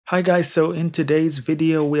Hi guys, so in today's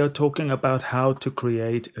video we are talking about how to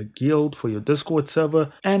create a guild for your Discord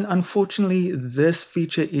server, and unfortunately this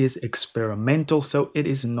feature is experimental, so it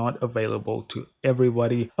is not available to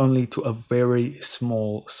everybody, only to a very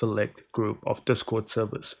small select group of Discord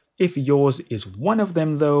servers. If yours is one of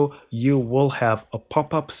them though, you will have a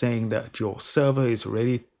pop-up saying that your server is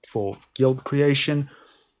ready for guild creation,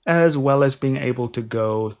 as well as being able to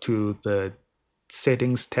go to the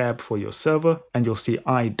settings tab for your server, and you'll see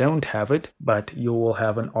I don't have it, but you will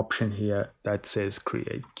have an option here that says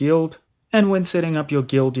create guild. And when setting up your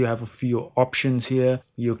guild, you have a few options here.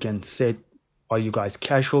 You can set, are you guys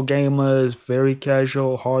casual gamers, very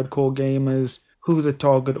casual, hardcore gamers, who the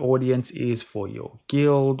target audience is for your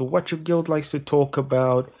guild, what your guild likes to talk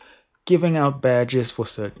about, giving out badges for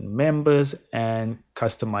certain members, and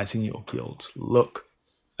customizing your guild's look.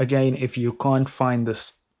 Again, if you can't find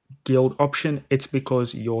this guild option, it's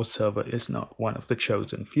because your server is not one of the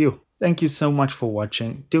chosen few. Thank you so much for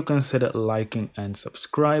watching. Do consider liking and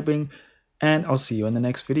subscribing, and I'll see you in the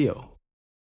next video.